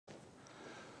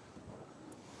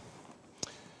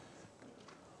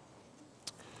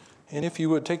And if you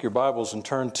would take your Bibles and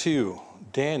turn to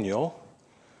Daniel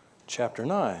chapter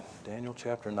 9. Daniel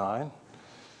chapter 9.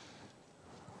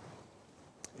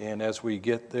 And as we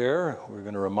get there, we're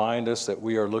going to remind us that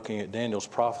we are looking at Daniel's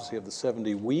prophecy of the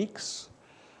 70 weeks.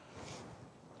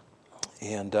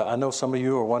 And I know some of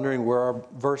you are wondering where our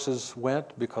verses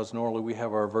went, because normally we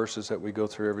have our verses that we go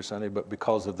through every Sunday, but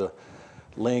because of the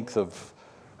length of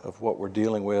what we're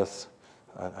dealing with,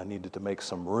 I needed to make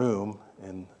some room.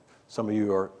 And some of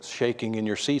you are shaking in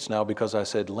your seats now because I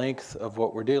said length of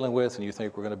what we're dealing with, and you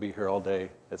think we're going to be here all day.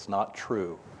 It's not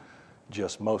true,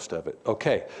 just most of it.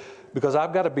 Okay, because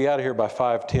I've got to be out of here by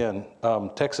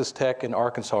 5:10. Texas Tech and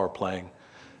Arkansas are playing.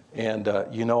 And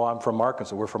you know I'm from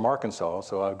Arkansas. We're from Arkansas,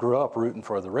 so I grew up rooting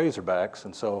for the Razorbacks.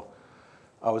 And so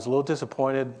I was a little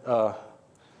disappointed. The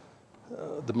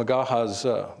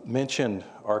Magahas mentioned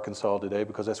Arkansas today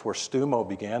because that's where Stumo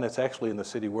began. It's actually in the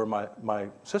city where my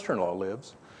sister-in-law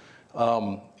lives.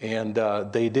 And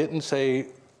they didn't say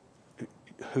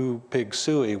who pig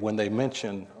suey when they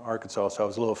mentioned Arkansas, so I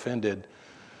was a little offended.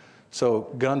 So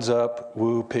guns up,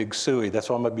 woo, pig suey. That's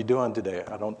what I'm going to be doing today.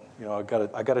 I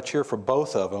got to cheer for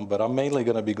both of them, but I'm mainly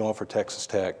going to be going for Texas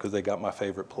Tech because they got my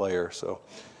favorite player. So,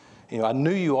 I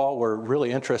knew you all were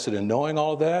really interested in knowing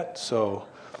all of that, so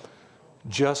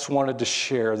just wanted to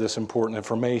share this important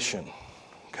information,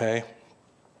 okay?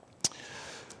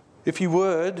 If you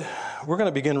would, we're going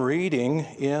to begin reading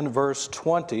in verse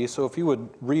 20, so if you would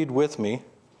read with me.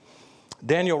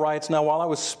 Daniel writes, "Now while I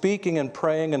was speaking and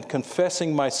praying and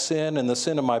confessing my sin and the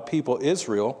sin of my people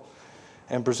Israel,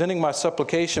 and presenting my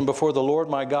supplication before the Lord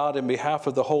my God in behalf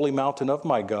of the holy mountain of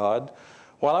my God,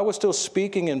 while I was still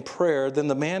speaking in prayer, then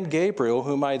the man Gabriel,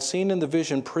 whom I had seen in the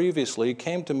vision previously,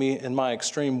 came to me in my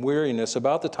extreme weariness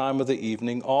about the time of the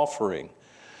evening offering.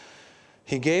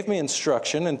 He gave me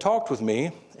instruction and talked with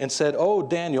me and said, 'Oh,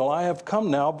 Daniel, I have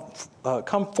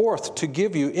come forth to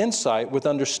give you insight with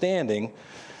understanding.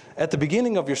 At the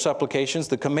beginning of your supplications,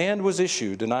 the command was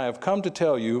issued, and I have come to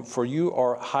tell you, for you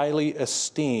are highly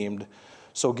esteemed.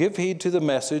 So give heed to the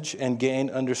message and gain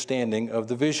understanding of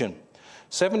the vision.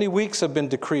 70 weeks have been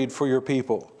decreed for your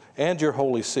people and your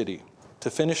holy city, to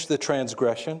finish the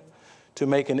transgression, to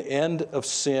make an end of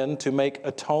sin, to make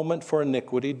atonement for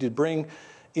iniquity, to bring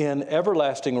in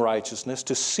everlasting righteousness,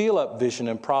 to seal up vision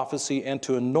and prophecy, and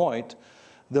to anoint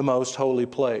the most holy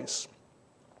place.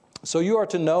 So you are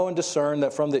to know and discern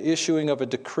that from the issuing of a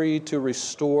decree to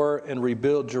restore and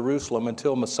rebuild Jerusalem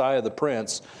until Messiah the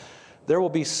Prince, there will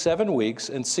be 7 weeks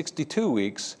and 62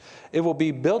 weeks. It will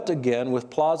be built again with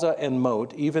plaza and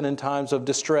moat, even in times of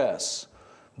distress.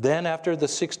 Then after the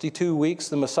 62 weeks,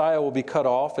 the Messiah will be cut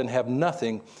off and have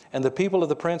nothing, and the people of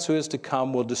the Prince who is to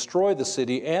come will destroy the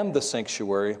city and the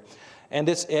sanctuary, and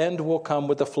its end will come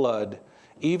with a flood.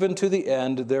 Even to the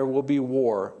end there will be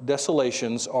war.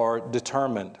 Desolations are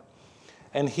determined.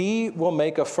 And he will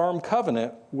make a firm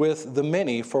covenant with the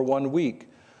many for 1 week.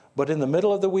 But in the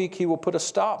middle of the week he will put a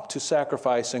stop to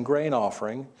sacrifice and grain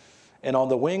offering. And on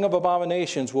the wing of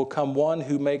abominations will come one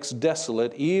who makes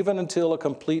desolate, even until a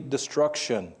complete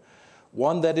destruction.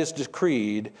 One that is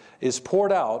decreed is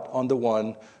poured out on the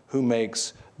one who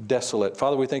makes desolate."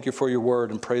 Father, we thank you for your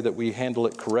word and pray that we handle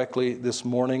it correctly this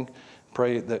morning.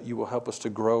 Pray that you will help us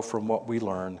to grow from what we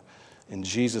learn. In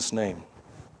Jesus' name,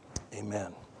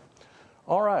 amen.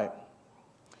 All right.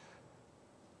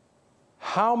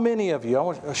 How many of you, I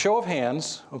want a show of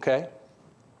hands, okay?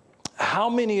 How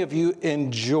many of you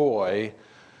enjoy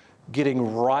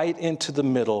getting right into the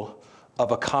middle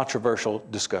of a controversial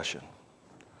discussion?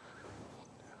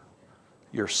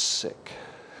 You're sick.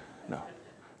 No.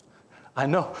 I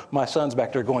know my son's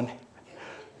back there going,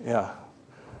 yeah.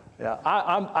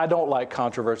 I don't like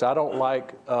controversy. I don't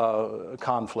like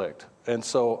conflict. And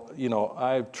so,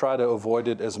 I try to avoid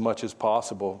it as much as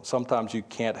possible. Sometimes you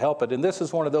can't help it. And this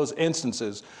is one of those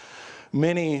instances.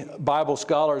 Many Bible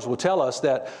scholars will tell us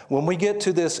that when we get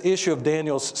to this issue of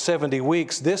Daniel's 70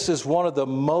 weeks, this is one of the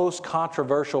most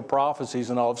controversial prophecies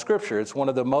in all of Scripture. It's one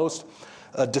of the most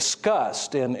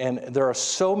discussed, and there are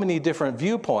so many different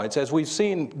viewpoints. As we've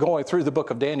seen going through the book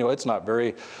of Daniel, it's not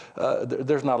very,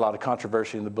 there's not a lot of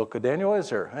controversy in the book of Daniel, is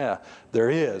there? Yeah, there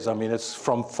is. I mean, it's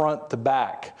from front to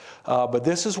back. But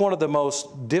this is one of the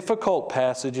most difficult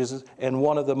passages and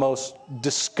one of the most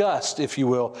discussed, if you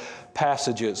will,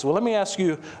 passages. Well, let me ask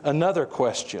you another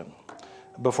question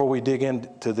before we dig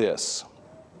into this.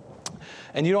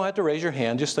 And you don't have to raise your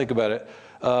hand, just think about it.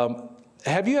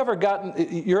 Have you ever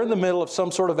you're in the middle of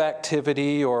some sort of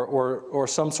activity or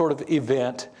some sort of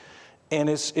event, and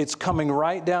it's coming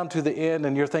right down to the end,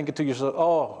 and you're thinking to yourself,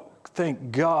 oh,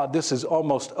 thank God this is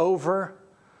almost over.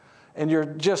 and you're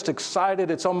just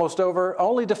excited it's almost over,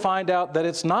 only to find out that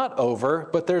it's not over,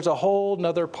 but there's a whole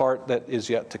nother part that is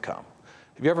yet to come.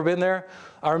 Have you ever been there?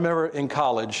 I remember in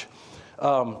college,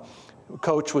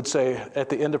 coach would say at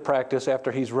the end of practice,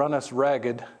 after he's run us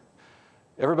ragged,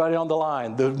 everybody on the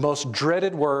line, the most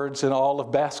dreaded words in all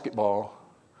of basketball.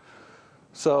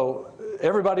 So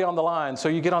everybody on the line, so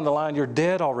you get on the line, you're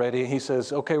dead already. He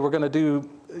says, okay, we're going to do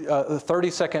a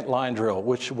 30-second line drill,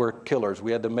 which were killers.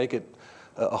 We had to make it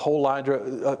a whole line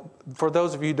drill. For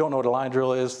those of you who don't know what a line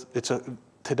drill is,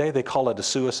 today they call it a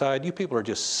suicide. You people are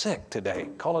just sick today.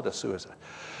 Call it a suicide.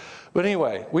 But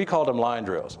anyway, we called them line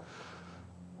drills.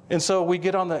 And so we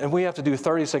get on and we have to do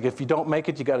 30 seconds. If you don't make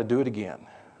it, you got to do it again,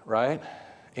 right?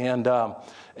 And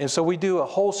so we do a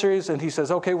whole series, and he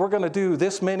says, okay, we're going to do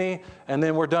this many, and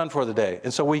then we're done for the day.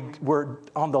 And so we're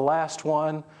on the last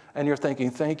one, and you're thinking,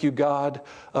 thank you, God,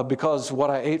 because what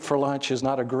I ate for lunch is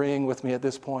not agreeing with me at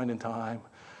this point in time.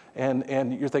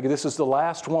 And you're thinking, this is the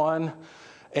last one,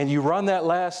 and you run that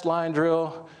last line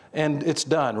drill, and it's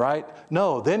done, right?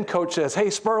 No, then coach says, hey,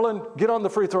 Spurlin, get on the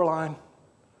free throw line.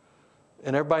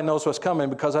 And everybody knows what's coming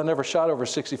because I never shot over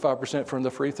 65% from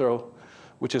the free throw,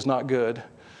 which is not good.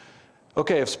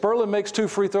 Okay, if Spurlin makes 2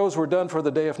 free throws, we're done for the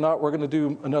day. If not, we're going to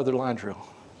do another line drill.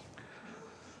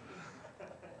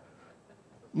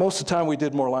 Most of the time we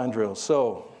did more line drills.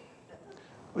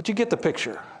 But you get the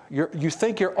picture. You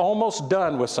think you're almost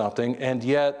done with something, and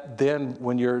yet then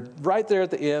when you're right there at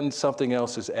the end, something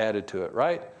else is added to it,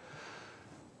 right?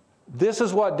 This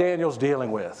is what Daniel's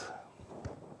dealing with.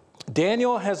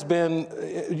 Daniel has been,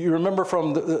 you remember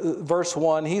from verse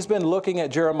 1, he's been looking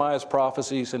at Jeremiah's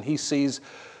prophecies, and he sees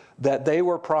that they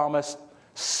were promised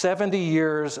 70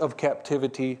 years of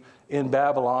captivity in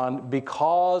Babylon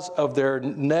because of their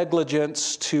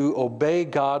negligence to obey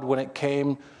God when it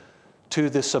came to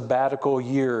the sabbatical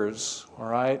years, all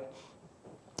right?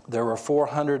 There were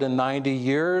 490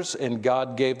 years, and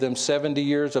God gave them 70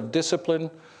 years of discipline.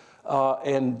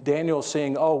 And Daniel's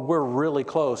saying, oh, we're really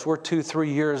close. We're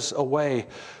 2-3 years away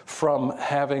from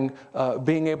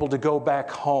being able to go back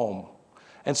home.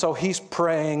 And so he's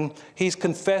praying, he's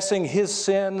confessing his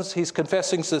sins, he's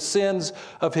confessing the sins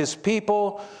of his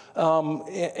people,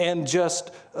 and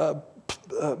just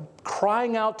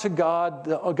crying out to God,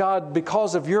 oh, God,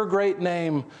 because of your great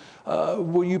name,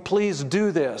 will you please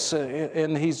do this?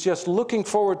 And he's just looking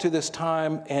forward to this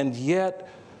time, and yet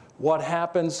what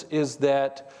happens is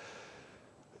that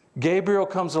Gabriel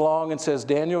comes along and says,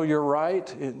 Daniel, you're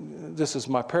right. This is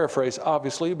my paraphrase,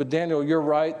 obviously, but Daniel, you're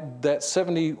right that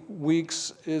 70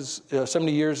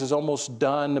 years is almost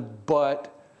done,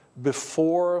 but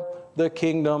before the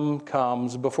kingdom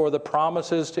comes, before the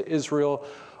promises to Israel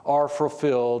are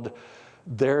fulfilled,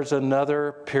 there's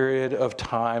another period of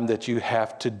time that you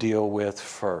have to deal with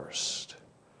first.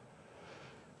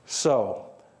 So,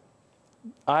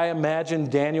 I imagine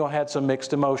Daniel had some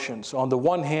mixed emotions. On the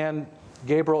one hand,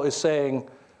 Gabriel is saying,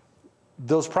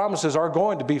 those promises are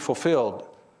going to be fulfilled,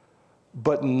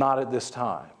 but not at this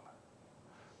time.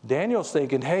 Daniel's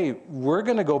thinking, hey, we're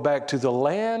going to go back to the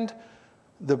land.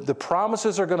 The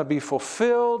promises are going to be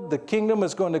fulfilled. The kingdom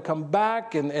is going to come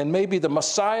back, and maybe the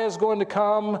Messiah is going to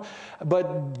come.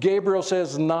 But Gabriel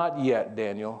says, not yet,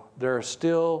 Daniel. There are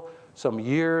still some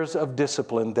years of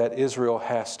discipline that Israel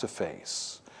has to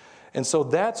face. And so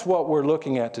that's what we're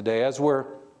looking at today as we're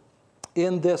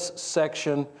in this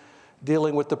section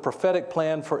dealing with the prophetic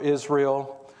plan for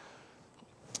Israel.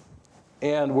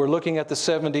 And we're looking at the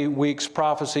 70 weeks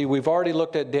prophecy. We've already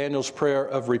looked at Daniel's prayer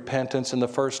of repentance in the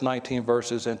first 19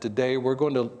 verses. And today we're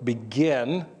going to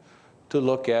begin to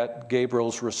look at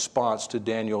Gabriel's response to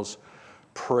Daniel's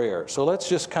prayer. So let's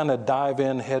just kind of dive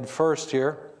in head first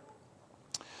here.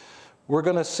 We're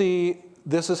going to see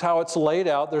this is how it's laid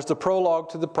out. There's the prologue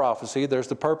to the prophecy. There's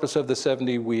the purpose of the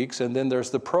 70 weeks. And then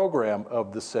there's the program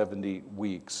of the 70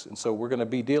 weeks. And so we're going to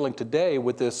be dealing today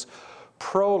with this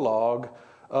prologue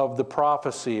of the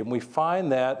prophecy. And we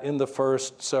find that in the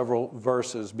first several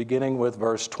verses, beginning with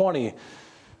verse 20.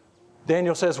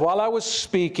 Daniel says, while I was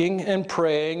speaking and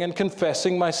praying and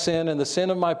confessing my sin and the sin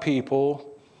of my people,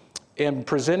 and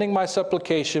presenting my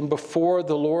supplication before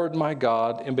the Lord my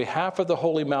God in behalf of the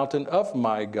holy mountain of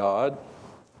my God,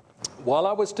 while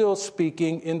I was still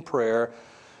speaking in prayer,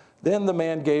 then the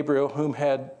man Gabriel, whom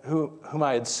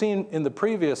I had seen in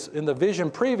the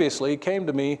vision previously, came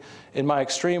to me in my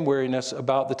extreme weariness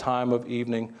about the time of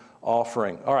evening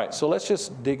offering. All right, so let's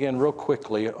just dig in real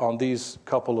quickly on these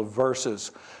couple of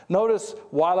verses. Notice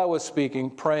while I was speaking,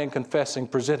 praying, confessing,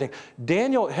 presenting,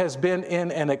 Daniel has been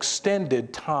in an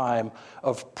extended time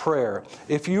of prayer.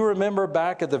 If you remember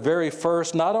back at the very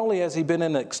first, not only has he been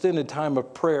in an extended time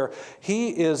of prayer, he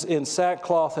is in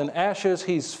sackcloth and ashes,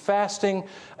 he's fasting,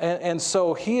 and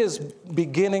so he is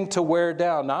beginning to wear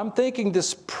down. Now I'm thinking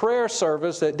this prayer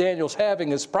service that Daniel's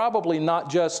having is probably not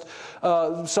just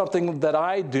something that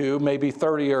I do, maybe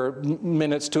 30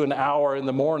 minutes to an hour in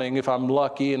the morning if I'm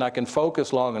lucky and I can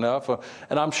focus long enough.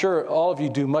 And I'm sure all of you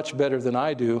do much better than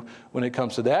I do when it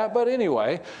comes to that. But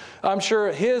anyway, I'm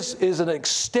sure his is an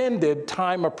extended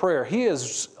time of prayer. He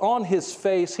is on his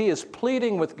face. He is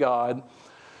pleading with God.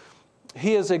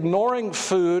 He is ignoring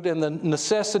food and the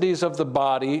necessities of the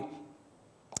body.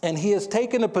 And he has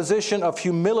taken a position of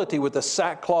humility with the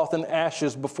sackcloth and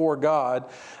ashes before God.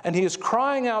 And he is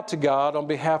crying out to God on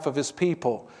behalf of his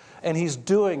people. And he's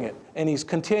doing it, and he's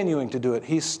continuing to do it.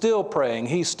 He's still praying,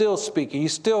 he's still speaking,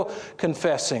 he's still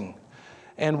confessing.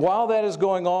 And while that is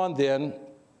going on then,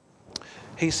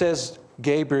 he says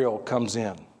Gabriel comes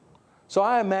in. So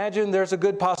I imagine there's a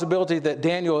good possibility that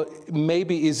Daniel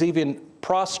maybe is even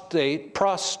prostrate,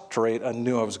 I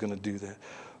knew I was going to do that,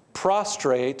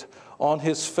 prostrate on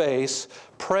his face,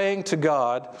 praying to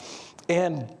God.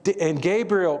 And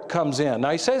Gabriel comes in. Now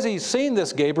he says he's seen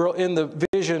this Gabriel in the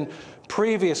vision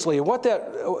previously. What that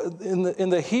in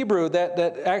the Hebrew that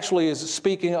actually is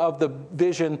speaking of the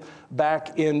vision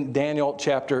back in Daniel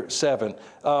chapter 7.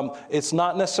 It's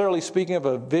not necessarily speaking of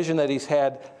a vision that he's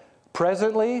had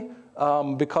presently,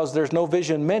 because there's no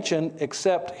vision mentioned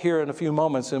except here in a few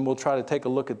moments, and we'll try to take a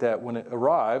look at that when it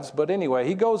arrives. But anyway,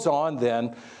 he goes on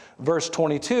then, verse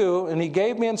 22, and he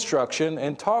gave me instruction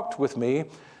and talked with me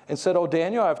and said, "O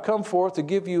Daniel, I've come forth to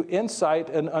give you insight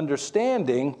and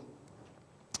understanding.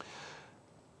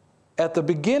 At the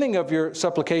beginning of your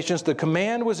supplications, the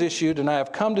command was issued, and I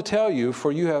have come to tell you,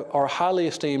 for you are highly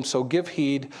esteemed, so give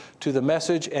heed to the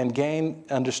message and gain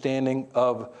understanding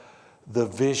of the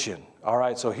vision." All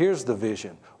right, so here's the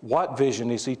vision. What vision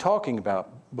is he talking about?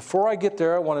 Before I get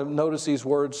there, I want to notice these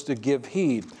words, to give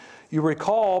heed. You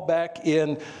recall back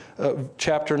in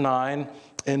chapter 9,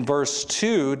 in verse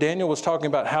 2, Daniel was talking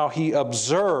about how he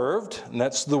observed, and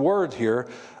that's the word here,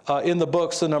 in the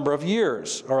books the number of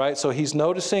years. All right, so he's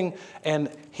noticing and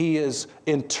he is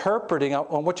interpreting. I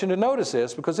want you to notice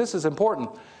this because this is important.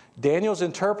 Daniel's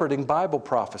interpreting Bible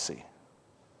prophecy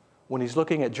when he's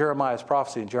looking at Jeremiah's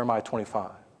prophecy in Jeremiah 25.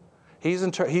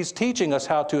 He's teaching us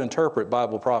how to interpret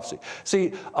Bible prophecy.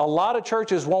 See, a lot of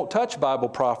churches won't touch Bible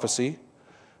prophecy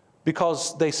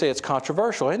because they say it's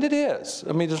controversial, and it is.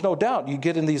 I mean, there's no doubt. You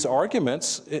get in these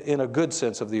arguments, in a good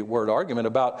sense of the word argument,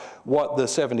 about what the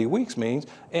 70 weeks means,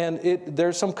 and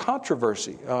there's some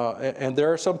controversy. And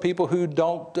there are some people who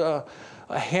don't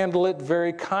handle it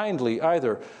very kindly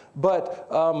either. But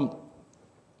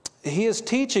he is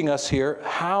teaching us here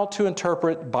how to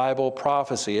interpret Bible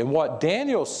prophecy. And what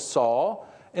Daniel saw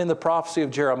in the prophecy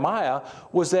of Jeremiah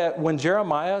was that when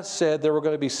Jeremiah said there were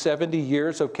going to be 70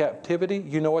 years of captivity,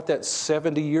 you know what that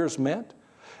 70 years meant?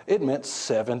 It meant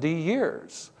 70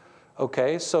 years.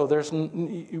 Okay, so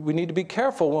we need to be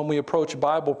careful when we approach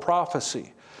Bible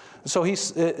prophecy. So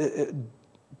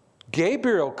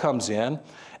Gabriel comes in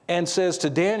and says to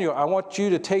Daniel, I want you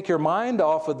to take your mind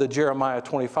off of the Jeremiah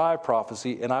 25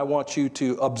 prophecy, and I want you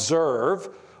to observe,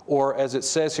 or as it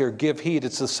says here, give heed.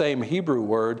 It's the same Hebrew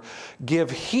word. Give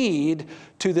heed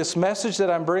to this message that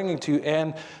I'm bringing to you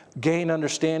and gain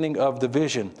understanding of the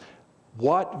vision.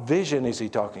 What vision is he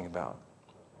talking about?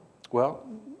 Well,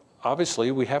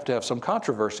 obviously we have to have some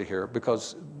controversy here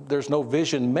because there's no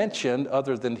vision mentioned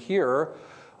other than here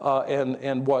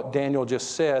and what Daniel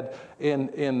just said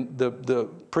in the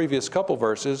previous couple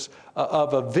verses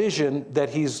of a vision that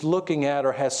he's looking at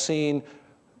or has seen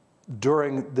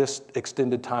during this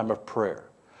extended time of prayer.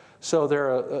 So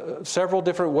there are several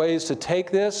different ways to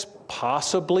take this.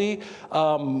 Possibly,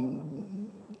 well,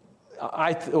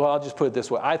 I'll just put it this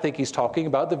way. I think he's talking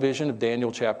about the vision of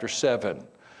Daniel chapter 7.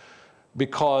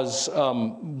 Because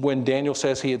when Daniel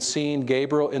says he had seen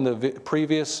Gabriel in the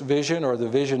previous vision or the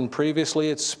vision previously,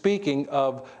 it's speaking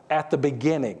of at the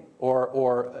beginning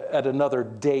or at another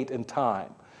date and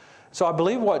time. So I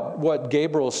believe what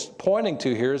Gabriel's pointing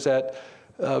to here is that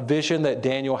vision that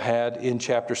Daniel had in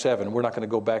chapter 7. We're not going to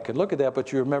go back and look at that,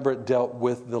 but you remember it dealt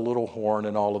with the little horn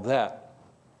and all of that.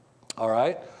 All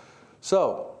right?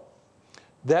 So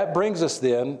that brings us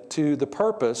then to the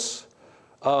purpose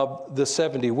of the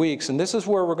 70 weeks. And this is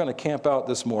where we're going to camp out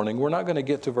this morning. We're not going to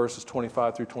get to verses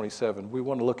 25 through 27. We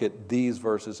want to look at these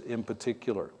verses in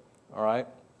particular. All right?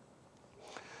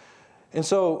 And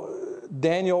so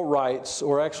Daniel writes,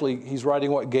 or actually he's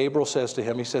writing what Gabriel says to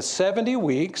him. He says, 70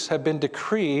 weeks have been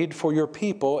decreed for your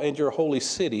people and your holy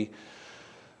city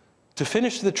to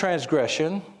finish the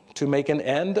transgression, to make an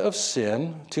end of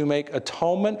sin, to make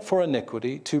atonement for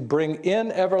iniquity, to bring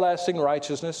in everlasting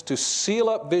righteousness, to seal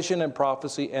up vision and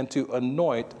prophecy, and to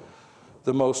anoint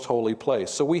the most holy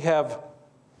place. So we have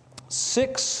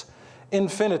 6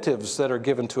 infinitives that are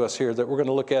given to us here that we're going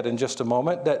to look at in just a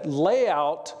moment that lay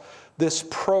out this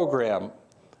program,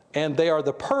 and they are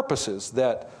the purposes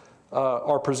that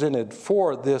are presented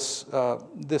for this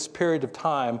period of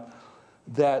time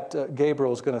that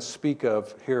Gabriel is going to speak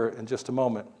of here in just a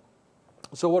moment.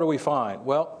 So what do we find?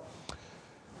 Well,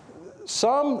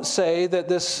 some say that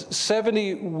this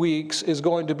 70 weeks is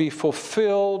going to be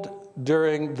fulfilled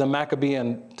during the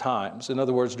Maccabean times. In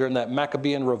other words, during that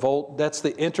Maccabean revolt. That's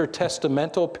the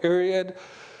intertestamental period.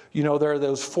 You know, there are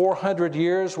those 400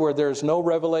 years where there's no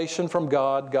revelation from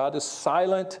God. God is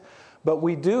silent. But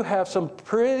we do have some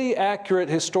pretty accurate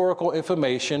historical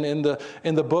information in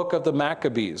the book of the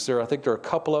Maccabees. I think there are a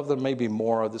couple of them, maybe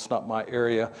more. That's not my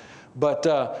area. But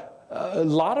a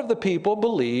lot of the people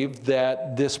believe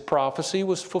that this prophecy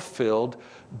was fulfilled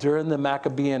during the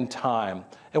Maccabean time.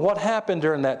 And what happened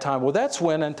during that time? Well, that's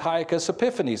when Antiochus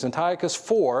Epiphanes, Antiochus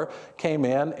IV, came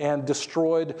in and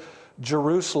destroyed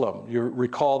Jerusalem. You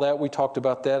recall that? We talked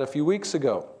about that a few weeks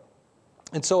ago.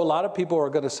 And so a lot of people are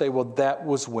going to say, well, that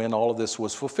was when all of this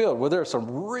was fulfilled. Well, there are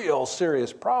some real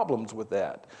serious problems with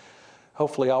that.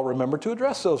 Hopefully I'll remember to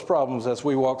address those problems as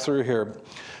we walk through here.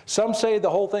 Some say the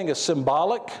whole thing is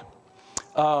symbolic.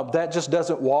 That just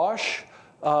doesn't wash.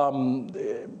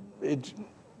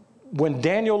 When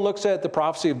Daniel looks at the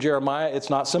prophecy of Jeremiah, it's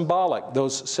not symbolic.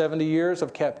 Those 70 years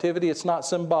of captivity, it's not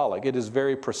symbolic. It is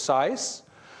very precise,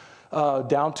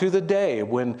 down to the day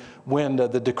when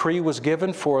the decree was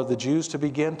given for the Jews to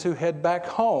begin to head back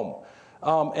home.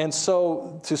 And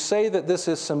so to say that this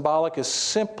is symbolic is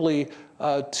simply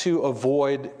to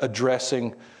avoid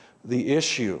addressing the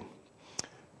issue.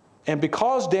 And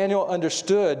because Daniel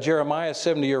understood Jeremiah's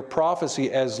 70-year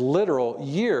prophecy as literal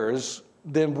years,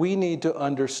 then we need to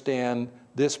understand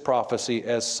this prophecy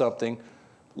as something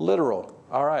literal.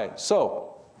 All right,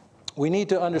 so we need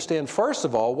to understand, first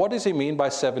of all, what does he mean by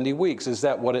 70 weeks? Is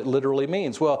that what it literally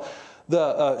means? Well,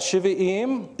 the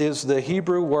Shivaim is the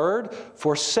Hebrew word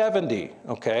for 70,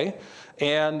 okay?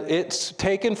 And it's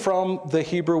taken from the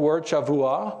Hebrew word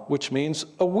Shavuah, which means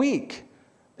a week.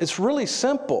 It's really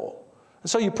simple. And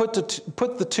so you put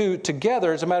the two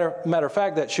together. As a matter of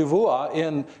fact, that Shavuah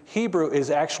in Hebrew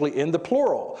is actually in the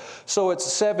plural. So it's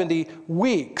 70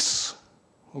 weeks,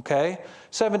 okay?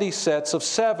 70 sets of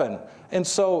 7. And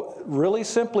so really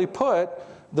simply put,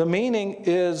 the meaning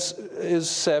is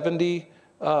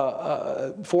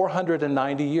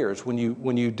 490 years when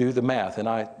you do the math. And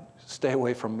I stay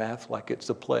away from math like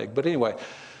it's a plague. But anyway,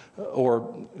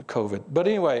 or COVID. But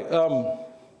anyway,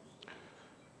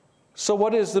 so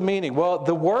what is the meaning? Well,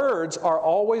 the words are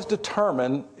always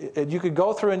determined. You could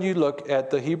go through and you look at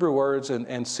the Hebrew words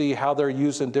and see how they're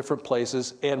used in different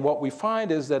places. And what we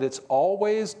find is that it's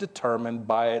always determined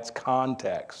by its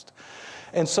context.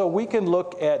 And so we can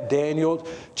look at Daniel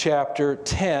chapter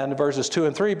 10, verses 2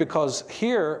 and 3, because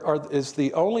here is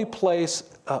the only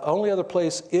other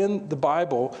place in the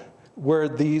Bible where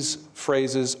these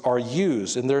phrases are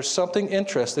used. And there's something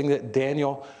interesting that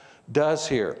Daniel does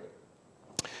here.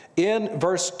 In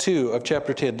verse 2 of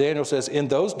chapter 10, Daniel says, "In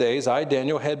those days, I,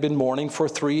 Daniel, had been mourning for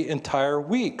 3 entire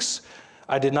weeks.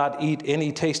 I did not eat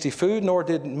any tasty food, nor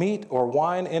did meat or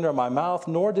wine enter my mouth,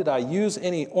 nor did I use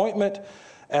any ointment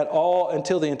at all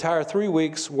until the entire 3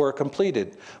 weeks were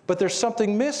completed." But there's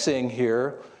something missing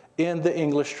here in the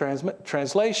English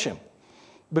translation.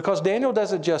 Because Daniel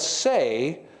doesn't just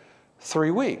say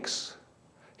 3 weeks.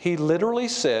 He literally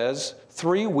says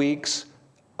 3 weeks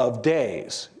of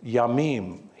days,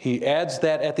 yamim. He adds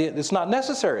that at the end. It's not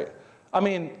necessary. I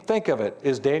mean, think of it.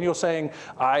 Is Daniel saying,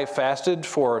 I fasted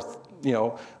for,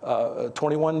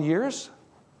 21 years?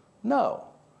 No.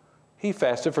 He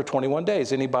fasted for 21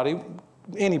 days. Anybody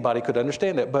could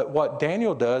understand it. But what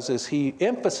Daniel does is he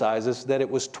emphasizes that it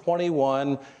was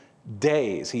 21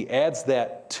 days. He adds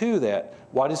that to that.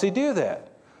 Why does he do that?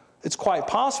 It's quite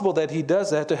possible that he does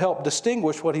that to help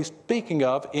distinguish what he's speaking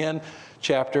of in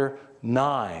chapter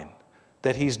 9.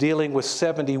 That he's dealing with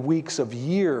 70 weeks of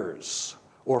years,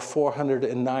 or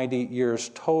 490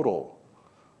 years total.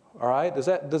 All right, does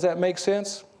that make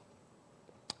sense?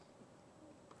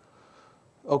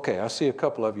 Okay, I see a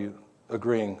couple of you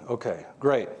agreeing. Okay,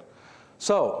 great.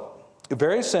 So,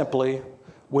 very simply,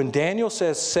 when Daniel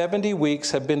says 70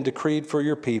 weeks have been decreed for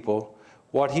your people,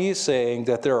 what he's saying,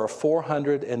 that there are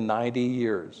 490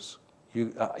 years.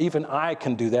 Even I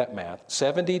can do that math.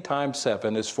 70 times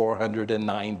 7 is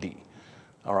 490.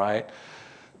 All right?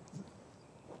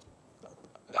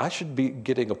 I should be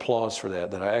getting applause for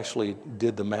that I actually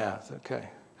did the math. Okay.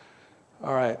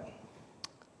 All right.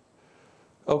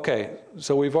 Okay,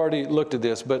 so we've already looked at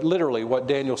this, but literally what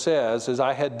Daniel says is,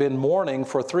 I had been mourning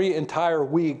for 3 entire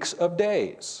weeks of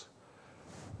days.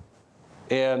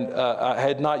 And I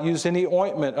had not used any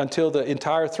ointment until the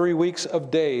entire 3 weeks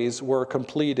of days were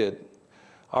completed.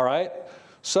 All right?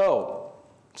 So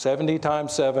 70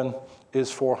 times 7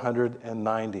 is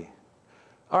 490.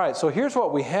 All right, so here's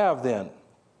what we have then.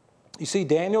 You see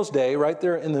Daniel's day right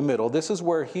there in the middle. This is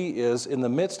where he is in the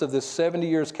midst of this 70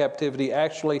 years captivity,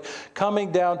 actually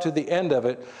coming down to the end of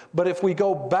it. But if we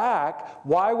go back,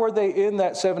 why were they in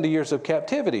that 70 years of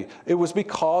captivity? It was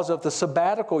because of the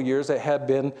sabbatical years that had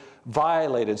been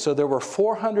violated. So there were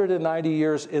 490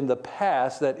 years in the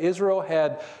past that Israel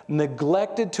had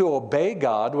neglected to obey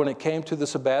God when it came to the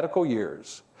sabbatical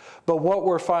years. But what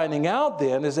we're finding out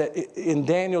then is that in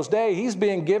Daniel's day, he's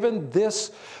being given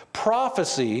this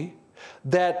prophecy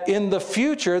that in the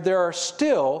future there are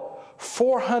still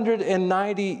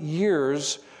 490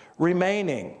 years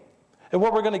remaining. And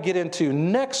what we're going to get into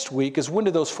next week is, when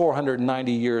do those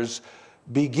 490 years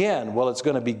begin? Well, it's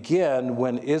going to begin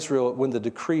when the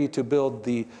decree to build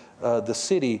the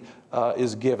city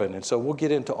is given. And so we'll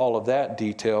get into all of that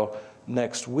detail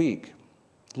next week,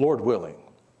 Lord willing.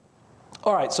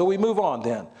 All right, so we move on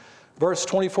then. Verse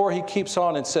 24, he keeps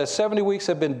on and says, 70 weeks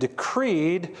have been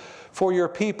decreed for your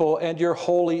people and your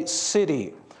holy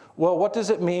city. Well, what does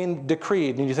it mean,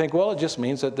 decreed? And you think, well, it just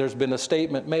means that there's been a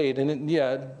statement made. And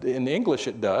in English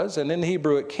it does, and in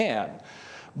Hebrew it can.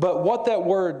 But what that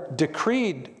word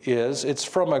decreed is, it's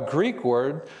from a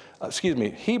Hebrew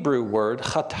word,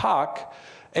 chatak,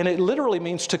 and it literally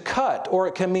means to cut, or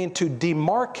it can mean to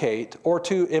demarcate or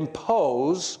to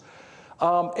impose.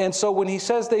 And so when he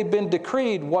says they've been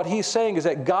decreed, what he's saying is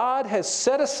that God has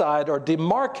set aside or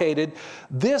demarcated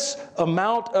this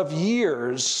amount of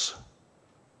years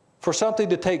for something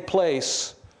to take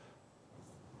place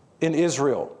in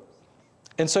Israel.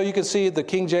 And so you can see the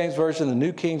King James Version, the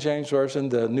New King James Version,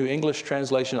 the New English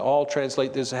translation, all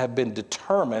translate this have been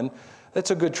determined.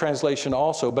 That's a good translation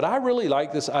also. But I really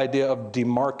like this idea of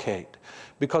demarcate,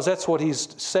 because that's what he's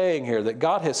saying here, that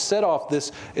God has set off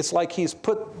this. It's like he's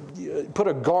put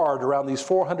a guard around these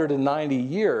 490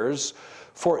 years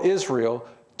for Israel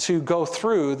to go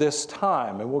through this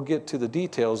time. And we'll get to the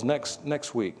details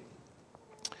next week.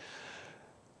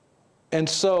 And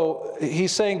so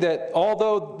he's saying that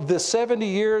although the 70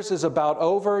 years is about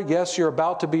over, yes, you're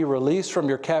about to be released from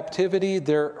your captivity,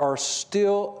 there is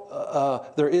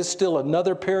still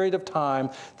another period of time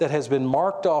that has been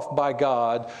marked off by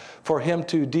God for him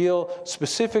to deal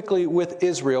specifically with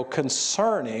Israel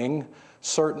concerning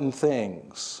certain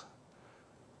things.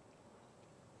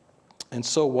 And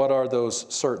so what are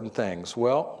those certain things?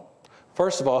 Well,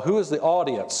 first of all, who is the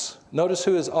audience? Notice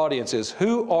who his audience is.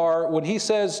 Who are, when he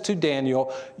says to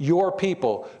Daniel, your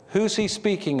people, who's he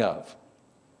speaking of?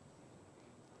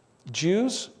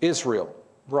 Jews, Israel,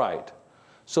 right.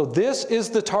 So this is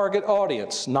the target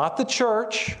audience, not the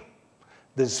church.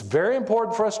 This is very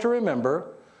important for us to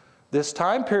remember. This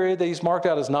time period that he's marked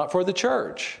out is not for the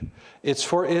church. It's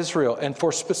for Israel and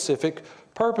for specific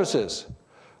purposes.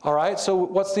 All right, so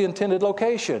what's the intended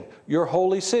location? Your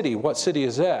holy city. What city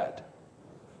is that?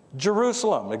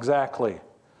 Jerusalem, exactly.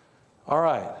 All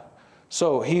right.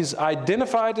 So he's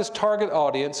identified his target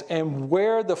audience and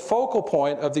where the focal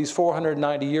point of these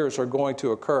 490 years are going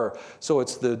to occur. So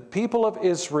it's the people of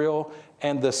Israel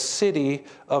and the city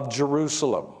of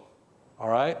Jerusalem. All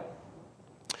right?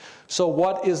 So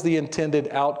what is the intended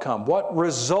outcome? What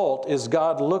result is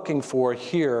God looking for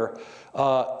here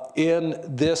in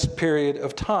this period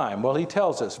of time? Well, he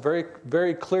tells us very,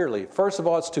 very clearly. First of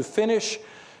all, it's to finish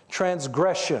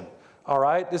transgression. All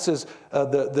right, this is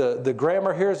the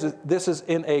grammar here. This is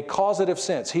in a causative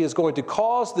sense. He is going to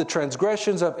cause the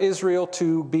transgressions of Israel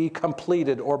to be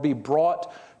completed or be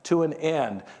brought to an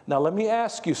end. Now, let me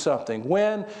ask you something.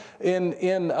 When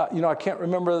I can't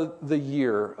remember the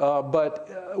year,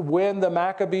 but when the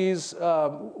Maccabees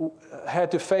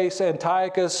had to face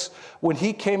Antiochus, when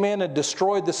he came in and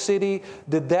destroyed the city,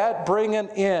 did that bring an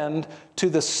end to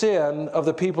the sin of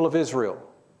the people of Israel?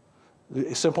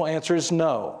 The simple answer is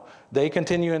no. They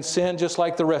continue in sin just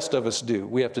like the rest of us do.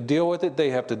 We have to deal with it. They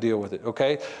have to deal with it,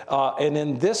 okay? And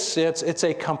in this sense, it's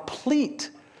a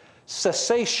complete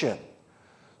cessation.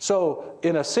 So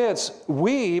in a sense,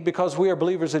 because we are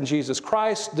believers in Jesus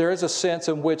Christ, there is a sense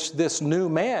in which this new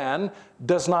man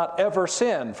does not ever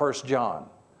sin, 1 John.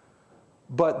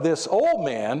 But this old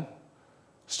man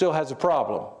still has a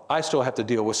problem. I still have to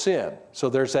deal with sin. So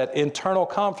there's that internal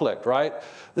conflict, right?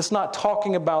 This is not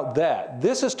talking about that.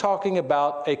 This is talking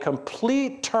about a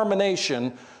complete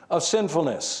termination of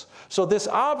sinfulness. So this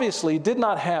obviously did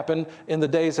not happen in the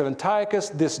days of Antiochus.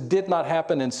 This did not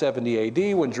happen in 70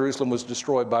 AD when Jerusalem was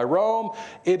destroyed by Rome.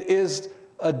 It is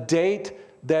a date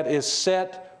that is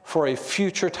set for a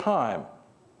future time.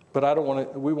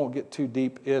 But we won't get too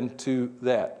deep into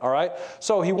that, all right?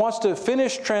 So he wants to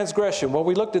finish transgression. Well,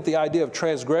 we looked at the idea of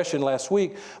transgression last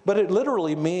week, but it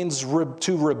literally means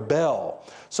to rebel.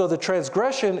 So the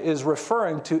transgression is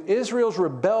referring to Israel's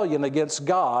rebellion against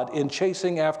God in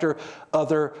chasing after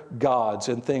other gods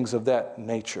and things of that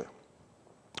nature.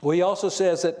 Well, he also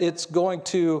says that it's going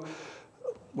to,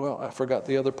 well, I forgot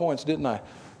the other points, didn't I?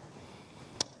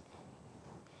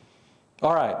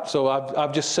 All right, so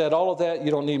I've just said all of that. You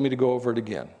don't need me to go over it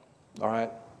again. All right?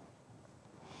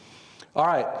 All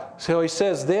right, so he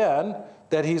says then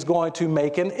that he's going to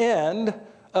make an end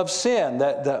of sin.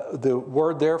 That the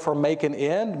word there for make an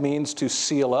end means to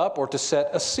seal up or to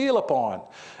set a seal upon.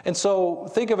 And so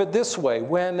think of it this way.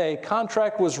 When a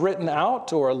contract was written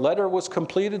out or a letter was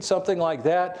completed, something like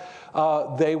that,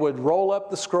 they would roll up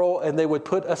the scroll and they would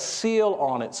put a seal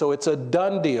on it. So it's a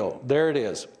done deal. There it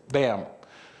is. Bam.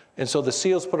 And so the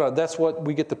seal's put on. That's what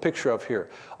we get the picture of here.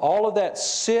 All of that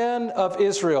sin of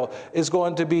Israel is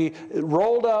going to be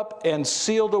rolled up and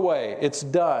sealed away. It's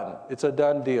done. It's a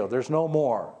done deal. There's no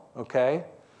more. Okay?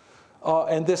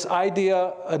 And this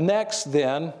idea next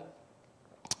then,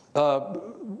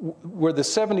 where the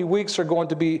 70 weeks are going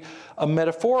to be a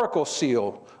metaphorical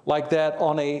seal, like that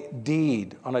on a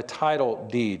deed, on a title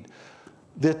deed.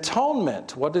 The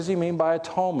atonement, what does he mean by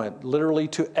atonement? Literally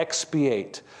to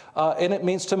expiate. And it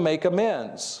means to make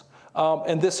amends.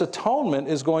 And this atonement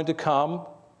is going to come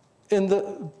in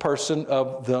the person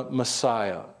of the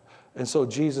Messiah. And so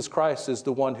Jesus Christ is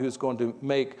the one who's going to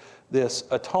make this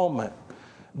atonement.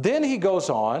 Then he goes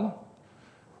on.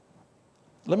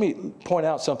 Let me point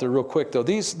out something real quick, though.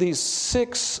 These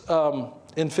 6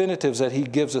 infinitives that he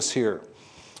gives us here,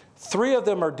 3 of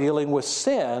them are dealing with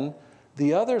sin.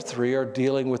 The other 3 are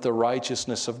dealing with the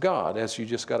righteousness of God, as you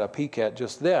just got a peek at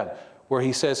just then, where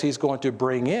he says he's going to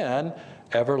bring in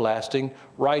everlasting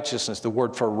righteousness. The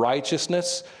word for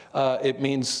righteousness, it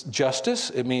means justice,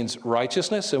 it means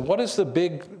righteousness. And what is the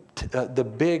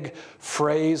big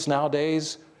phrase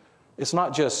nowadays? It's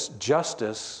not just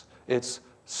justice, it's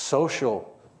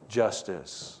social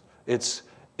justice. It's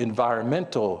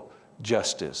environmental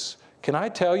justice. Can I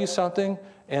tell you something?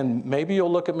 And maybe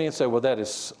you'll look at me and say, well, that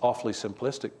is awfully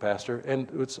simplistic, Pastor. And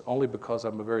it's only because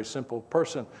I'm a very simple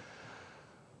person.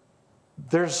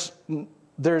 There's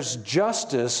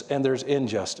justice and there's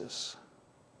injustice.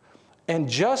 And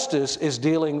justice is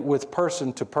dealing with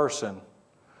person to person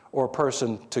or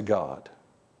person to God.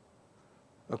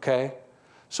 Okay?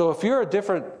 So if you're a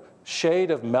different shade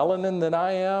of melanin than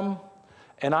I am,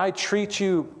 and I treat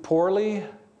you poorly,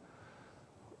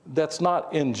 that's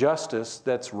not injustice,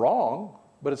 that's wrong.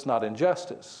 But it's not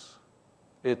injustice.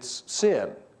 It's sin.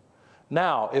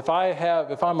 Now, if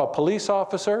I'm a police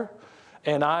officer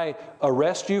and I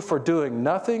arrest you for doing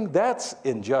nothing, that's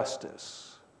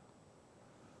injustice.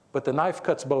 But the knife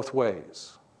cuts both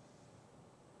ways.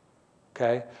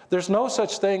 Okay? There's no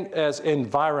such thing as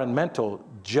environmental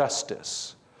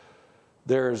justice.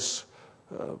 There's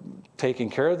taking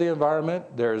care of the environment.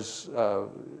 There's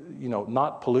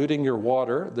not polluting your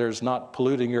water. There's not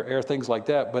polluting your air, things like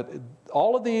that. But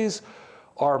all of these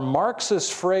are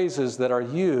Marxist phrases that are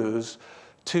used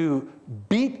to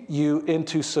beat you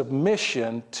into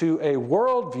submission to a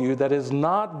worldview that is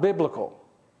not biblical.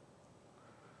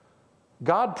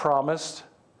 God promised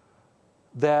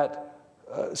that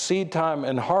seed time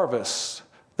and harvest,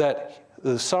 that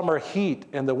the summer heat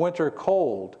and the winter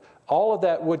cold, all of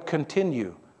that would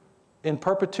continue in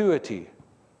perpetuity,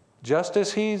 just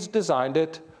as he's designed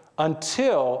it,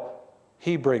 until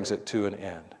he brings it to an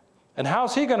end. And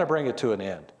how's he going to bring it to an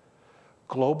end?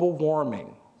 Global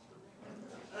warming.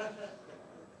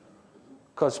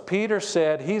 Because Peter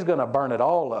said he's going to burn it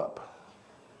all up.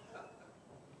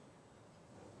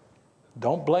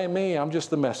 Don't blame me, I'm just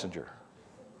the messenger.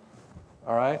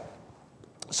 All right?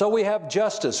 So we have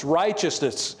justice,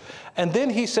 righteousness. And then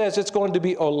he says it's going to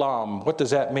be olam. What does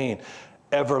that mean?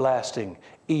 Everlasting,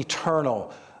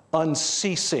 eternal,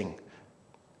 unceasing.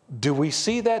 Do we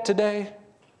see that today?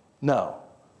 No,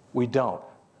 we don't.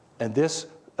 And this,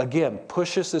 again,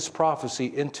 pushes this prophecy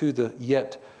into the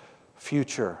yet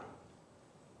future.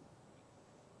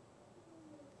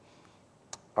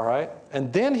 All right?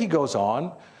 And then he goes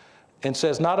on and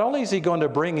says, not only is he going to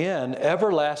bring in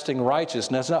everlasting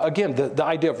righteousness. Now, again, the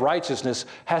idea of righteousness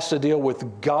has to deal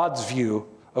with God's view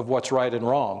of what's right and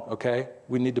wrong, okay?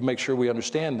 We need to make sure we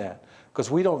understand that, because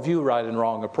we don't view right and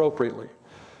wrong appropriately.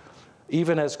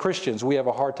 Even as Christians, we have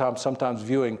a hard time sometimes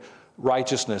viewing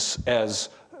righteousness as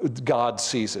God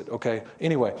sees it, okay?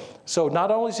 Anyway, so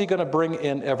not only is he going to bring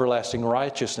in everlasting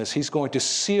righteousness, he's going to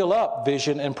seal up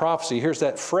vision and prophecy. Here's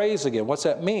that phrase again. What's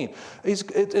that mean?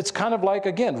 It's kind of like,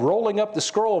 again, rolling up the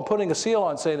scroll and putting a seal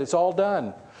on, saying it's all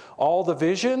done. All the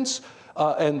visions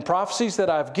and prophecies that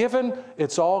I've given,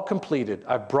 it's all completed.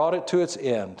 I've brought it to its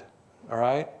end, all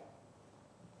right?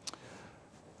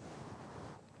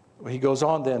 He goes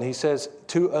on then, he says,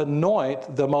 to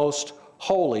anoint the most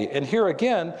holy. And here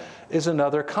again is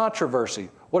another controversy.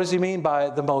 What does he mean by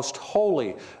the most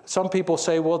holy? Some people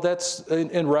say, well, that's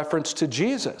in reference to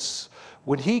Jesus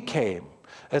when he came.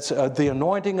 It's the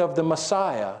anointing of the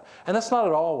Messiah. And that's not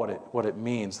at all what it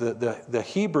means. The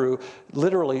Hebrew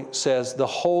literally says the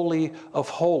Holy of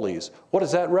Holies. What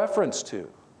is that reference to?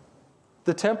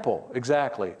 The temple,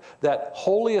 exactly. That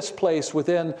holiest place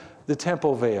within the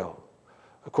temple veil.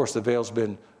 Of course, the veil's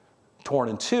been torn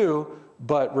in two,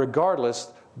 but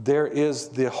regardless, there is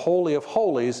the Holy of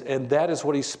Holies, and that is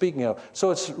what he's speaking of.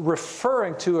 So it's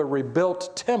referring to a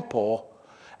rebuilt temple,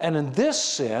 and in this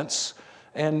sense,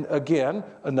 and again,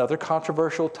 another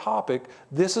controversial topic,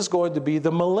 this is going to be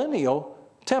the millennial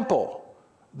temple.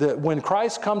 When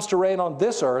Christ comes to reign on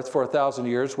this earth for 1,000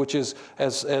 years, which is,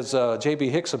 as J.B.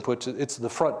 Hickson puts it, it's the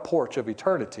front porch of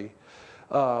eternity.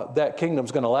 That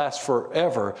kingdom's going to last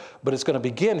forever, but it's going to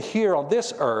begin here on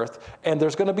this earth, and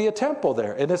there's going to be a temple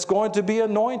there, and it's going to be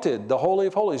anointed, the Holy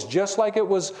of Holies, just like it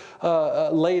was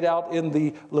laid out in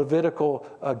the Levitical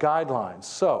guidelines.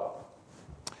 So,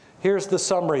 here's the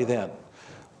summary then.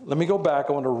 Let me go back.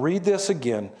 I want to read this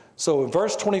again. So in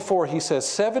verse 24, he says,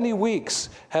 70 weeks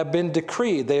have been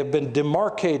decreed. They have been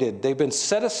demarcated. They've been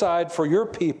set aside for your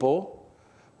people,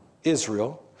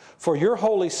 Israel, for your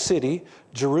holy city,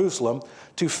 Jerusalem,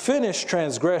 to finish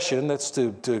transgression, that's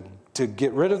to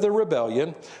get rid of the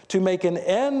rebellion, to make an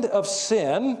end of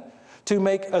sin, to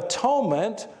make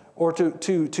atonement, or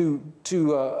to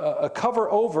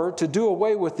cover over, to do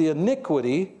away with the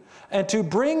iniquity, and to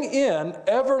bring in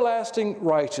everlasting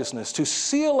righteousness, to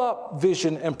seal up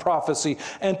vision and prophecy,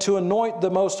 and to anoint the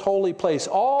most holy place.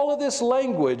 All of this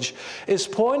language is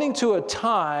pointing to a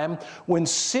time when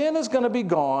sin is going to be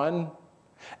gone,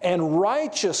 and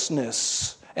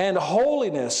righteousness and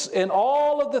holiness and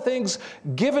all of the things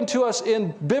given to us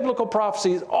in biblical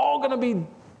prophecy is all going to be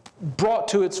brought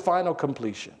to its final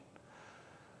completion.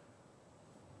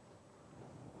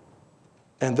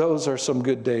 And those are some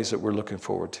good days that we're looking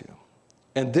forward to.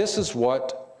 And this is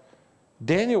what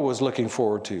Daniel was looking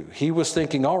forward to. He was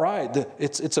thinking, all right,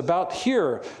 it's about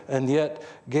here. And yet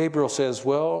Gabriel says,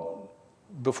 well,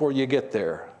 before you get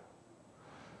there,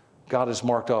 God has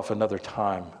marked off another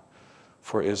time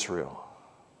for Israel.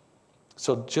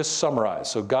 So just summarize.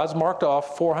 So God's marked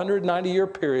off 490-year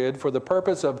period for the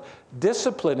purpose of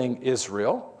disciplining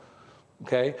Israel.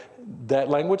 Okay, that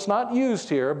language not used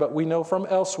here, but we know from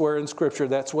elsewhere in Scripture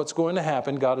that's what's going to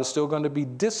happen. God is still going to be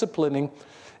disciplining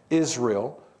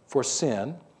Israel for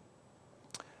sin.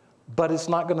 But it's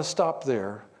not going to stop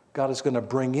there. God is going to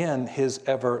bring in his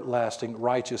everlasting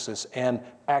righteousness and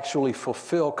actually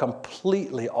fulfill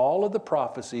completely all of the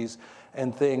prophecies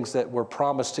and things that were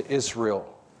promised to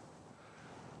Israel.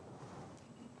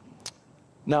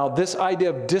 Now, this idea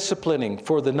of disciplining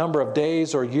for the number of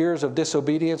days or years of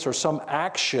disobedience or some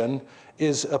action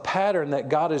is a pattern that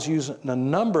God has used a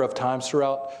number of times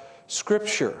throughout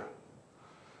Scripture.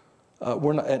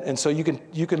 And so you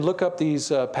can look up these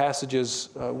passages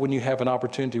when you have an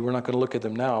opportunity. We're not going to look at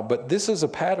them now. But this is a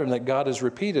pattern that God has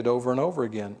repeated over and over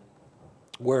again,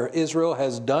 where Israel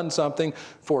has done something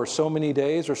for so many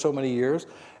days or so many years,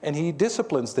 and he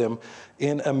disciplines them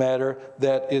in a manner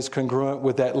that is congruent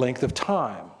with that length of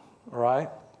time, all right?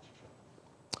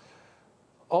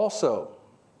 Also,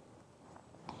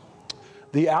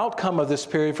 the outcome of this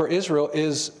period for Israel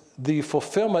is the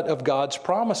fulfillment of God's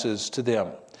promises to them.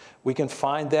 We can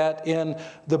find that in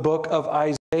the book of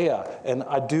Isaiah, and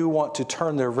I do want to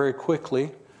turn there very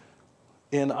quickly.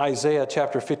 In Isaiah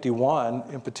chapter 51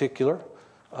 in particular,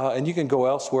 and you can go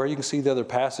elsewhere. You can see the other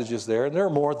passages there. And there are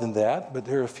more than that, but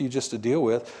there are a few just to deal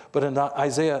with. But in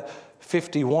Isaiah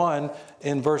 51,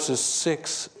 in verses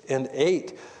 6 and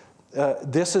 8,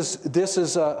 this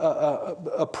is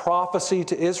a prophecy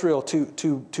to Israel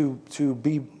to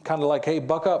be kind of like, hey,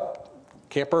 buck up.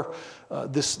 camper.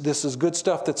 This is good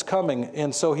stuff that's coming.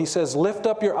 And so he says, lift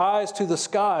up your eyes to the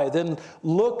sky, then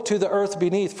look to the earth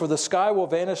beneath, for the sky will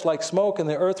vanish like smoke, and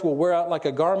the earth will wear out like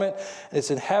a garment. Its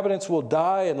inhabitants will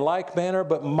die in like manner,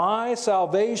 but my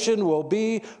salvation will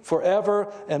be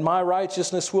forever, and my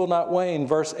righteousness will not wane.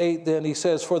 Verse 8 then he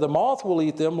says, for the moth will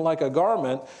eat them like a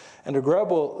garment, and the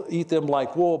grub will eat them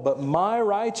like wool, but my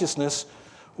righteousness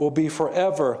will be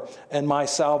forever, and my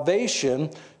salvation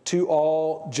to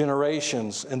all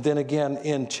generations. And then again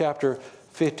in chapter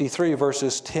 53,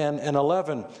 verses 10 and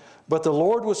 11. But the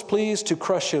Lord was pleased to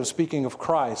crush him, speaking of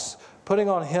Christ, putting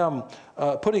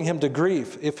him to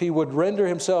grief. If he would render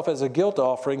himself as a guilt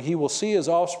offering, he will see his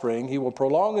offspring, he will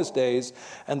prolong his days,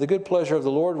 and the good pleasure of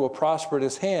the Lord will prosper at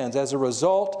his hands. As a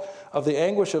result of the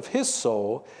anguish of his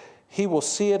soul, he will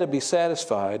see it and be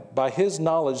satisfied. By his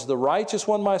knowledge, the righteous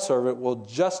one, my servant, will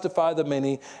justify the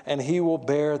many, and he will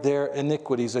bear their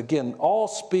iniquities. Again, all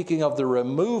speaking of the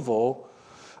removal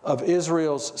of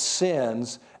Israel's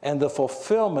sins and the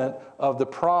fulfillment of the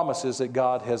promises that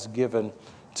God has given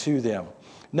to them.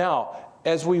 Now,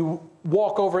 as we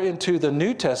walk over into the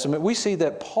New Testament, we see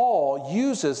that Paul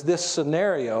uses this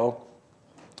scenario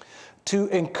to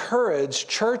encourage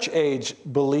church-age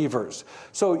believers.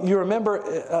 So you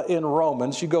remember in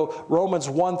Romans, you go Romans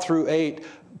 1 through 8,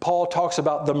 Paul talks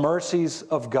about the mercies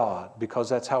of God, because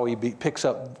that's how he picks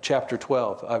up chapter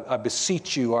 12. I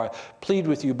beseech you, or I plead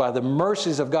with you by the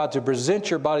mercies of God to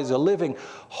present your bodies a living,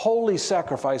 holy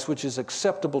sacrifice, which is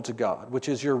acceptable to God, which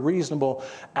is your reasonable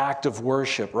act of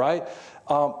worship, right?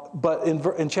 But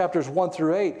in chapters 1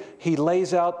 through 8, he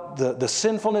lays out the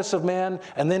sinfulness of man,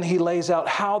 and then he lays out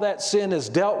how that sin is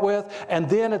dealt with. And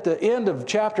then at the end of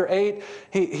chapter 8,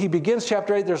 he begins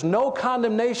chapter 8, there's no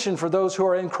condemnation for those who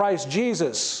are in Christ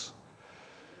Jesus.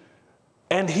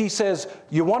 And he says,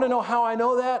 you want to know how I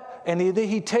know that? And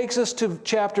he takes us to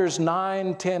chapters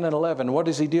 9, 10, and 11. What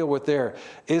does he deal with there?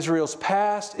 Israel's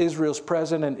past, Israel's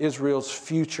present, and Israel's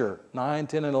future. 9,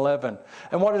 10, and 11.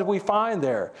 And what did we find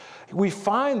there? We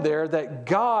find there that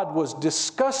God was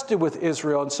disgusted with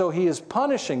Israel, and so he is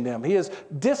punishing them. He has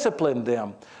disciplined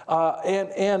them.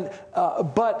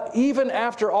 But even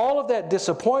after all of that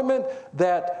disappointment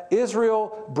that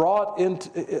Israel brought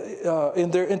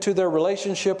into their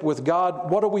relationship with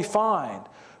God, what do we find?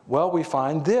 Well, we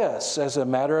find this as a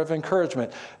matter of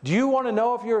encouragement. Do you want to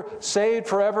know if you're saved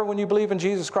forever when you believe in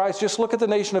Jesus Christ? Just look at the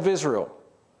nation of Israel.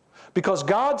 Because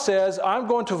God says, I'm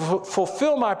going to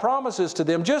fulfill my promises to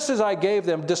them just as I gave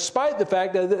them, despite the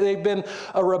fact that they've been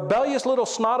a rebellious little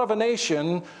snot of a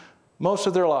nation most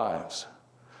of their lives.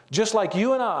 Just like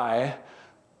you and I,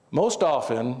 most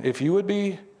often, if you would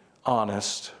be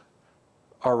honest,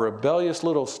 are rebellious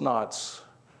little snots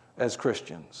as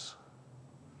Christians.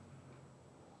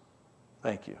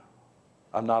 Thank you.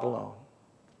 I'm not alone.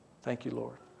 Thank you,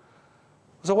 Lord.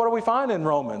 So what do we find in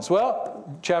Romans?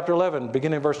 Well, chapter 11,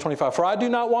 beginning verse 25. For I do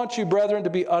not want you, brethren, to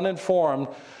be uninformed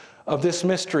of this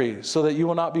mystery, so that you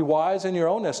will not be wise in your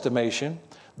own estimation,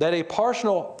 that a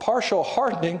partial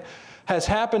hardening has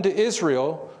happened to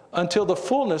Israel until the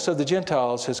fullness of the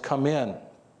Gentiles has come in.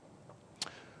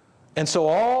 And so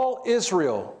all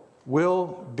Israel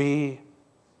will be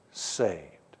saved.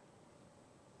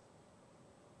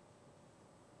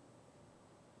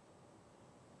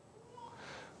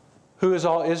 Who is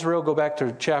all Israel? Go back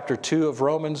to chapter 2 of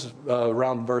Romans,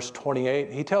 around verse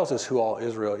 28. He tells us who all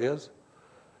Israel is.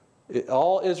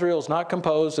 All Israel is not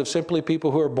composed of simply people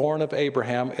who are born of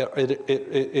Abraham.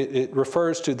 It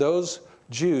refers to those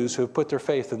Jews who have put their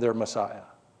faith in their Messiah.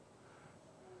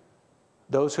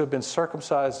 Those who have been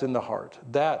circumcised in the heart.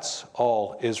 That's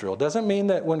all Israel. Doesn't mean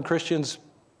that when Christians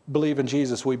believe in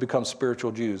Jesus, we become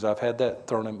spiritual Jews. I've had that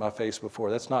thrown in my face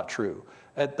before. That's not true.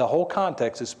 The whole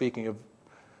context is speaking of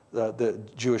the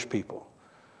Jewish people.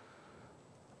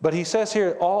 But he says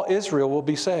here, all Israel will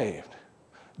be saved.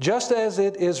 Just as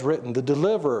it is written, the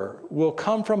deliverer will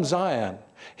come from Zion.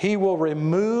 He will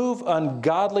remove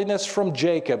ungodliness from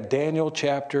Jacob. Daniel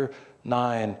chapter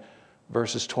 9,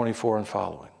 verses 24 and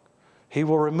following. He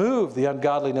will remove the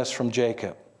ungodliness from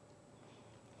Jacob.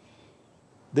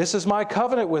 This is my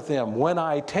covenant with them when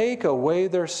I take away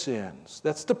their sins.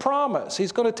 That's the promise.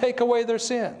 He's going to take away their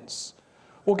sins.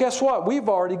 Well, guess what? We've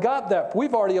already got that.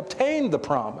 We've already obtained the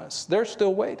promise. They're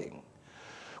still waiting.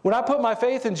 When I put my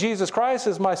faith in Jesus Christ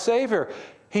as my Savior,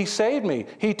 He saved me.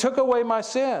 He took away my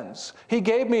sins. He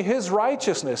gave me His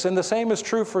righteousness, and the same is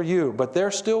true for you, but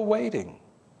they're still waiting.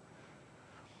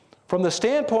 From the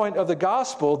standpoint of the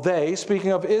gospel, they,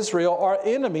 speaking of Israel, are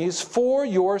enemies for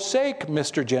your sake,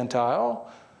 Mr.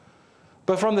 Gentile.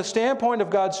 But from the standpoint of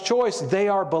God's choice, they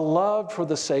are beloved for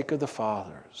the sake of the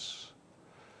fathers.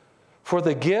 For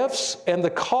the gifts and the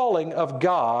calling of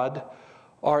God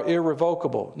are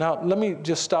irrevocable. Now, let me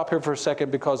just stop here for a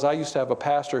second, because I used to have a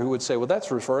pastor who would say, well, that's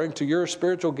referring to your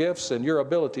spiritual gifts and your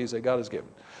abilities that God has given.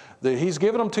 He's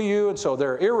given them to you, and so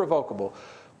they're irrevocable.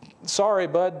 Sorry,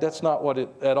 bud, that's not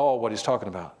at all what he's talking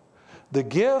about. The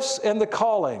gifts and the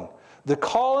calling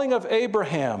of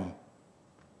Abraham,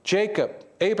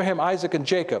 Isaac, and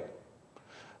Jacob,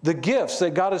 the gifts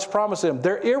that God has promised them,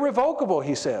 they're irrevocable,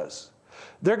 he says.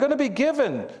 They're going to be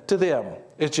given to them.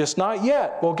 It's just not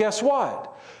yet. Well, guess what?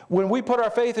 When we put our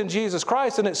faith in Jesus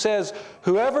Christ, and it says,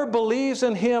 whoever believes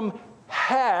in him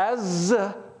has,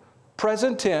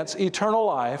 present tense, eternal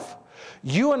life.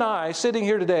 You and I, sitting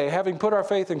here today, having put our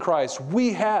faith in Christ,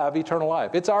 we have eternal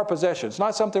life. It's our possession. It's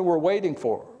not something we're waiting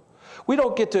for. We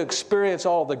don't get to experience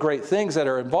all the great things that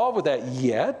are involved with that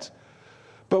yet,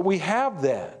 but we have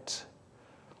that.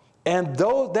 And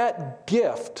though that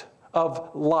gift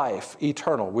of life,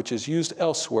 eternal, which is used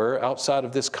elsewhere outside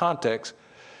of this context,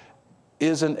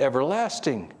 is an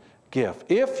everlasting gift.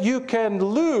 If you can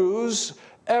lose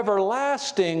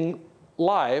everlasting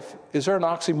life, is there an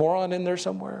oxymoron in there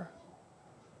somewhere?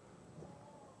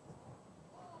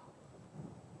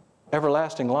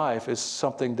 Everlasting life is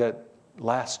something that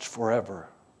lasts forever,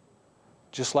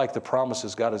 just like the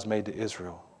promises God has made to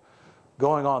Israel.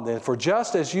 Going on then, for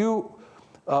just as you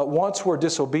once were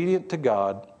disobedient to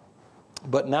God,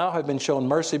 but now have been shown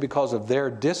mercy because of their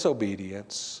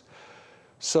disobedience,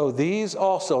 so these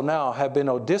also now have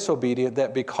been disobedient,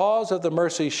 that because of the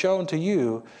mercy shown to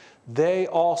you, they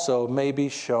also may be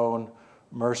shown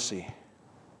mercy.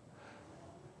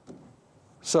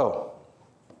 So,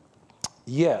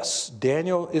 yes,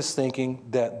 Daniel is thinking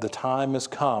that the time has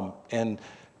come, and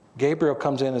Gabriel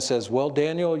comes in and says, well,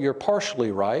 Daniel, you're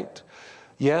partially right.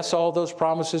 Yes, all those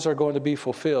promises are going to be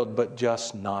fulfilled, but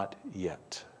just not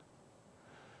yet.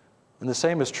 And the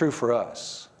same is true for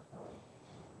us.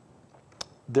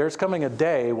 There's coming a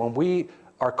day when we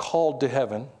are called to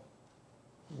heaven.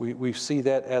 We see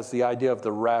that as the idea of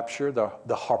the rapture, the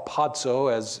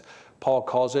harpazo, as Paul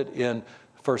calls it in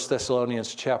 1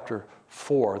 Thessalonians chapter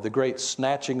 4, the great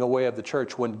snatching away of the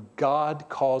church when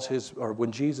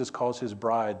when Jesus calls his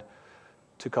bride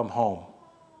to come home.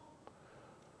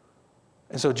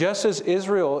 And so just as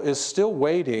Israel is still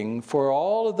waiting for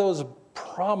all of those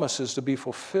promises to be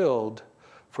fulfilled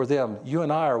for them, you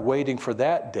and I are waiting for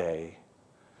that day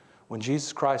when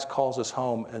Jesus Christ calls us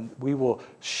home, and we will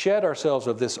shed ourselves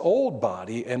of this old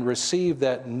body and receive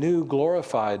that new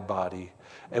glorified body,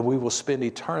 and we will spend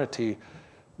eternity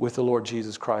with the Lord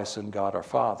Jesus Christ and God our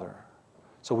Father.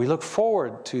 So we look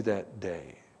forward to that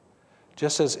day,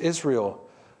 just as Israel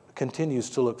continues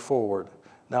to look forward.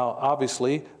 Now,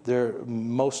 obviously,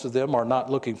 most of them are not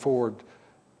looking forward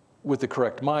with the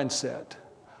correct mindset,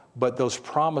 but those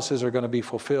promises are going to be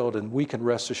fulfilled, and we can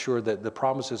rest assured that the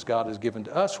promises God has given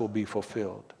to us will be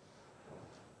fulfilled.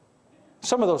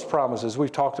 Some of those promises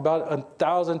we've talked about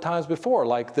 1,000 times before,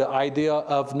 like the idea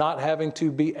of not having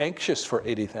to be anxious for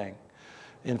anything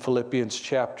in Philippians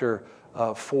chapter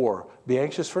 4. Be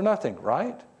anxious for nothing,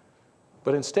 right?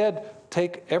 But instead,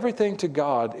 take everything to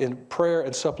God in prayer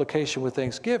and supplication with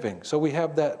thanksgiving. So we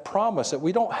have that promise that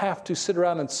we don't have to sit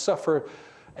around and suffer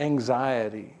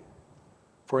anxiety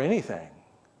for anything.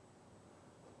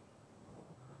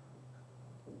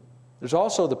 There's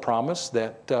also the promise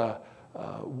that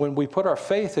when we put our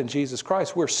faith in Jesus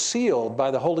Christ, we're sealed by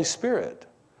the Holy Spirit,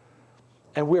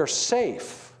 and we're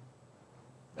safe,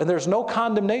 and there's no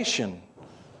condemnation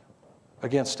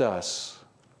against us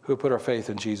who put our faith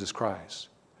in Jesus Christ.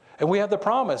 And we have the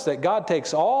promise that God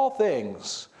takes all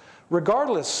things,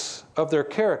 regardless of their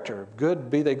character, good,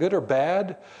 be they good or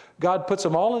bad, God puts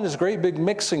them all in this great big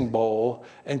mixing bowl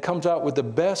and comes out with the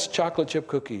best chocolate chip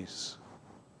cookies.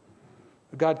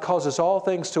 God causes all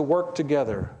things to work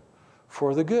together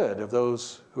for the good of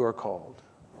those who are called.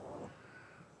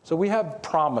 So we have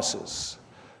promises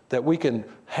that we can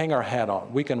hang our hat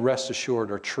on, we can rest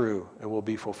assured are true and will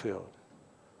be fulfilled.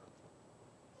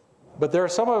 But there are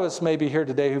some of us maybe here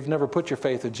today who've never put your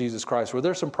faith in Jesus Christ. Well,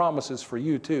 there's some promises for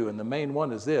you too, and the main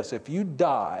one is this: if you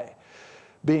die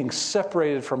being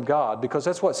separated from God, because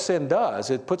that's what sin does,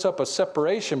 it puts up a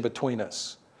separation between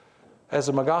us. As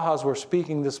the Magahas were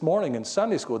speaking this morning in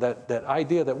Sunday school, that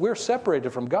idea that we're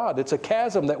separated from God, it's a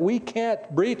chasm that we can't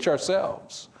breach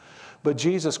ourselves. But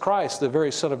Jesus Christ, the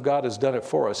very Son of God, has done it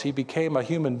for us. He became a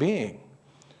human being.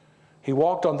 He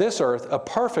walked on this earth a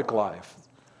perfect life.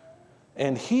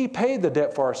 And he paid the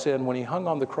debt for our sin when he hung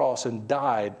on the cross and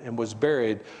died and was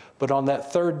buried. But on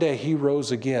that third day, he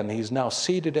rose again. He's now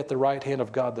seated at the right hand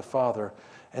of God the Father.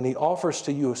 And he offers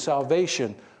to you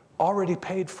salvation already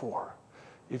paid for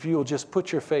if you will just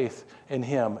put your faith in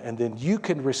him, and then you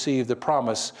can receive the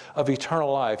promise of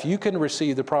eternal life. You can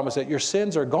receive the promise that your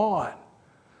sins are gone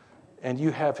and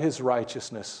you have his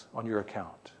righteousness on your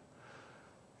account.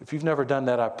 If you've never done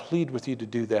that, I plead with you to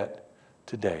do that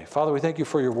today. Father, we thank you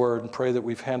for your word and pray that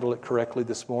we've handled it correctly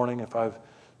this morning. If I've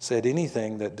said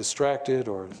anything that distracted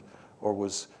or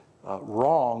was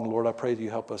wrong, Lord, I pray that you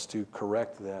help us to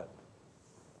correct that.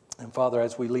 And Father,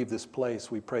 as we leave this place,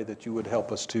 we pray that you would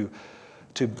help us to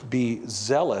be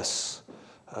zealous,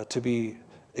 to be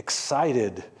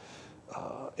excited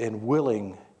and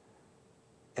willing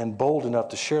and bold enough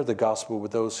to share the gospel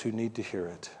with those who need to hear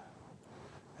it.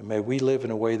 And may we live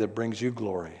in a way that brings you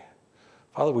glory.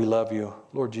 Father, we love you.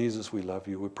 Lord Jesus, we love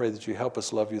you. We pray that you help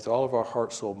us love you with all of our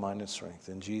heart, soul, mind, and strength.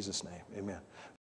 In Jesus' name, amen.